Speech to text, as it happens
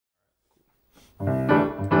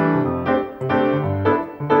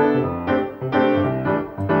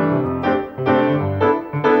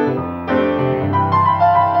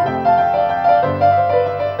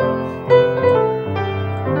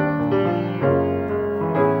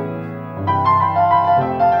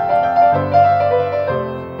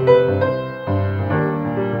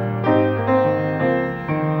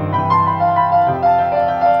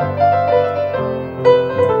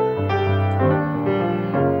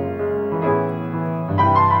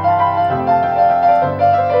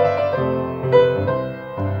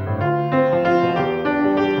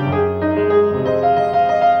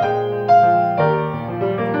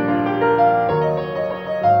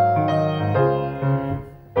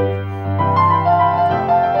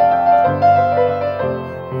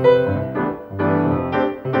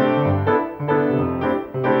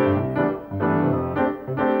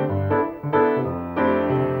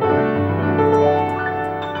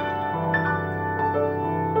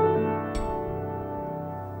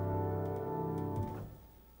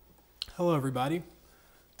Hello everybody.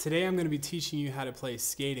 Today I'm going to be teaching you how to play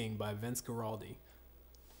Skating by Guaraldi.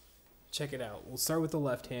 Check it out. We'll start with the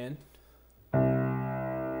left hand.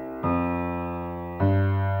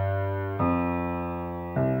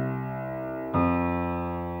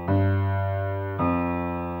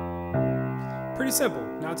 Pretty simple,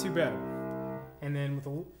 not too bad. And then with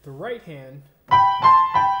the right hand,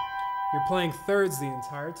 you're playing thirds the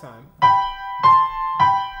entire time.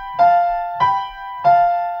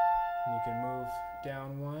 And you can move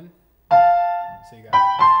down one. So you got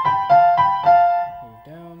move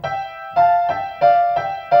down,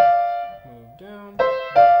 move down.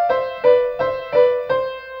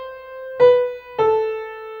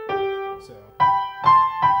 So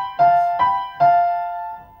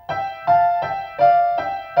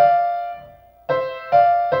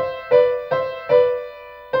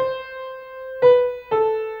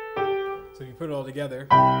if you put it all together.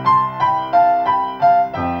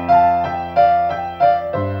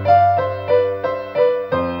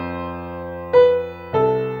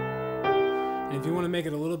 If you want to make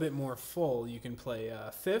it a little bit more full, you can play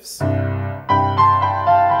fifths.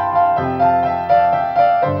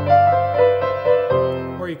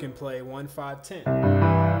 Or you can play 1, 5, 10.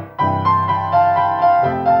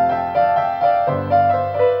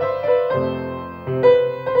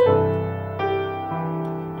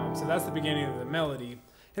 So that's the beginning of the melody.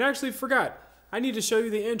 And I actually forgot, I need to show you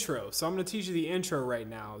the intro. So I'm going to teach you the intro right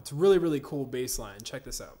now. It's a really, really cool bass line. Check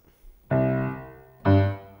this out.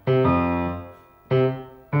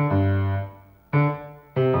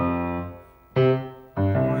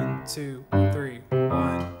 2, 3,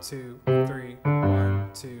 1, 2, 3,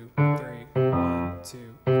 1, 2, 3, 1,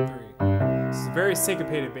 2, 3. This is a very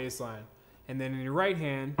syncopated bass line. And then in your right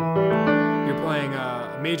hand, you're playing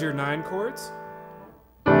major 9 chords.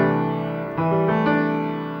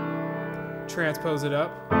 Transpose it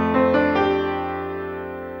up. Up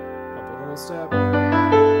a whole step.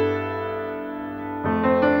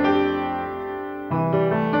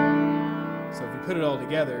 So if you put it all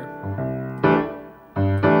together,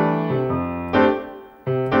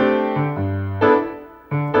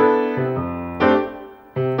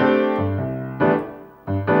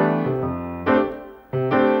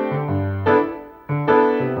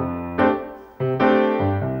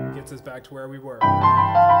 gets us back to where we were.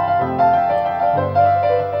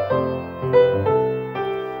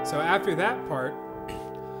 So after that part,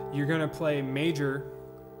 you're going to play major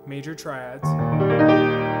triads.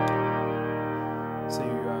 So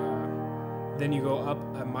then you go up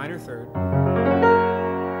a minor third,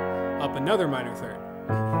 up another minor third.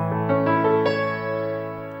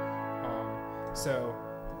 So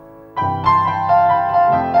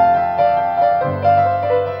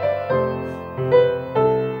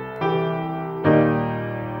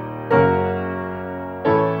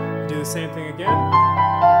do the same thing again.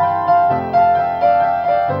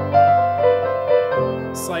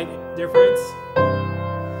 Slight difference.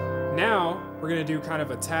 Now we're going to do kind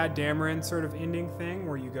of a Tad Dameron sort of ending thing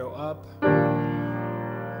where you go up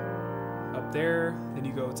there, then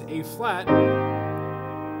you go to A flat,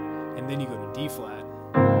 and then you go to D flat.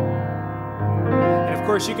 And of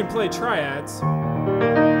course you can play triads,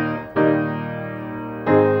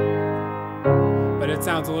 but it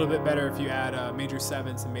sounds a little bit better if you add major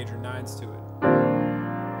 7s and major 9s to it.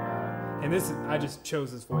 And this, I just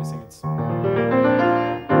chose this voicing. It's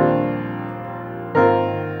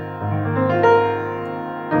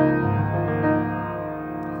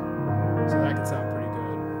sound pretty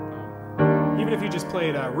good. Even if you just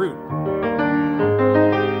played root,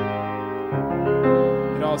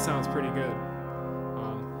 it all sounds pretty good.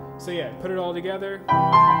 So yeah, put it all together.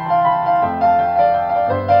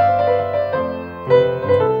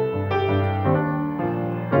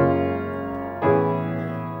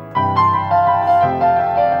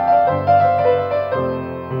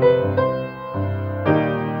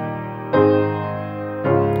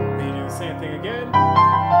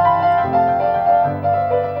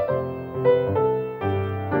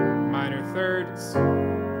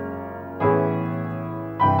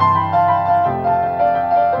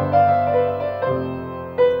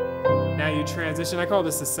 you transition. I call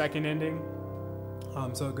this the second ending.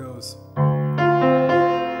 So it goes. So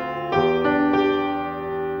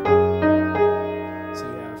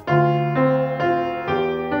you have.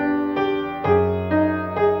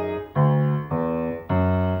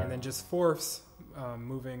 And then just fourths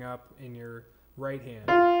moving up in your right hand.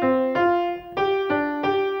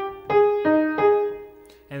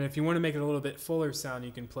 And if you want to make it a little bit fuller sound,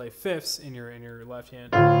 you can play fifths in your left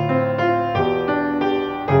hand.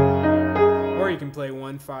 Or you can play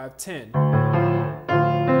 1, 5, 10.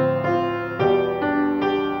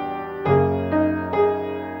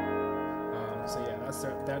 So yeah, that's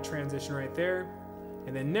that transition right there.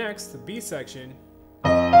 And then next, the B section.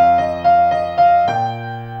 So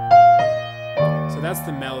that's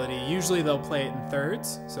the melody. Usually they'll play it in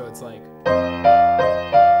thirds, so it's like. He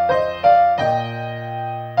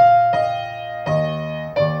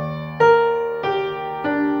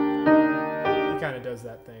kind of does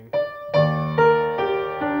that thing.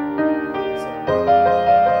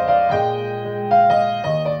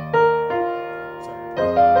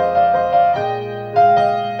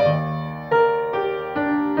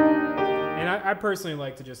 I personally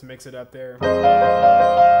like to just mix it up there.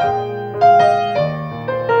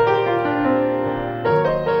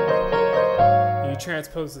 You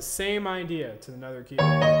transpose the same idea to another key. So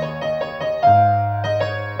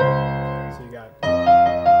you got.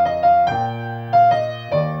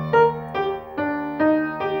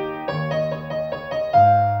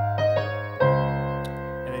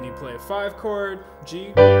 And then you play a 5 chord,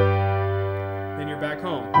 G, then you're back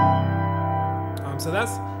home. So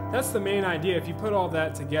that's the main idea. If you put all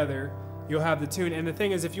that together, you'll have the tune. And the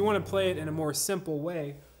thing is, if you want to play it in a more simple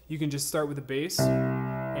way, you can just start with the bass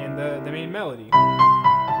and the main melody.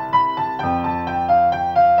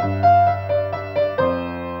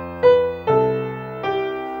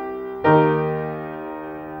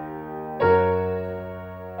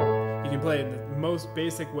 You can play it in the most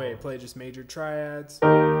basic way. Play just major triads.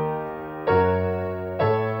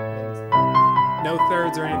 No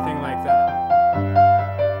thirds or anything like that.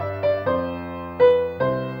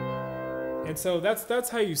 And so that's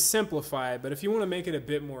how you simplify it. But if you want to make it a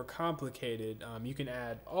bit more complicated, you can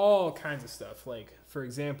add all kinds of stuff. Like, for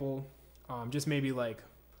example, just maybe like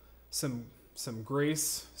some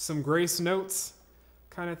grace notes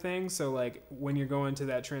kind of thing. So like when you're going to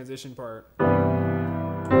that transition part, you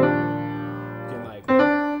can like,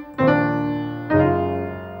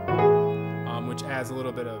 which adds a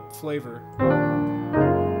little bit of flavor.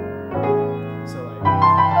 So like.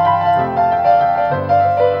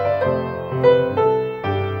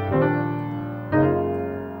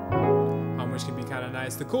 Which can be kind of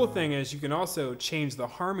nice. The cool thing is you can also change the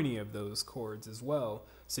harmony of those chords as well.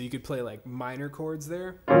 So you could play like minor chords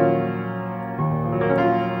there.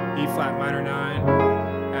 E flat minor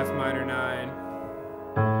 9, F minor 9.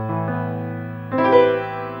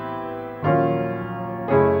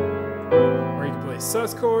 Or you can play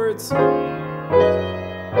sus chords.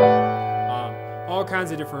 All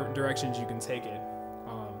kinds of different directions you can take it.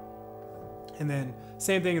 And then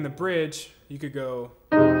same thing in the bridge. You could go.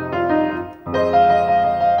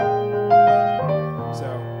 So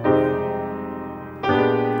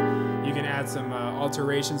you can add some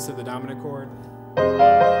alterations to the dominant chord.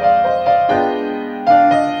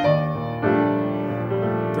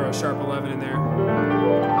 Throw a sharp 11 in there.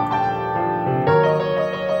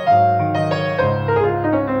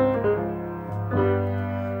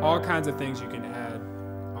 All kinds of things you can add.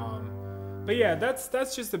 But yeah,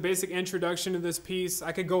 that's just the basic introduction to this piece.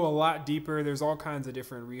 I could go a lot deeper. There's all kinds of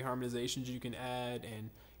different reharmonizations you can add, and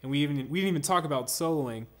we didn't even talk about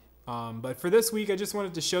soloing. But for this week, I just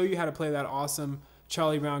wanted to show you how to play that awesome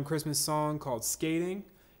Charlie Brown Christmas song called Skating.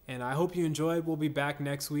 And I hope you enjoyed. We'll be back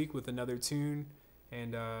next week with another tune.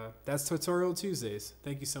 And that's Tutorial Tuesdays.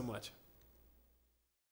 Thank you so much.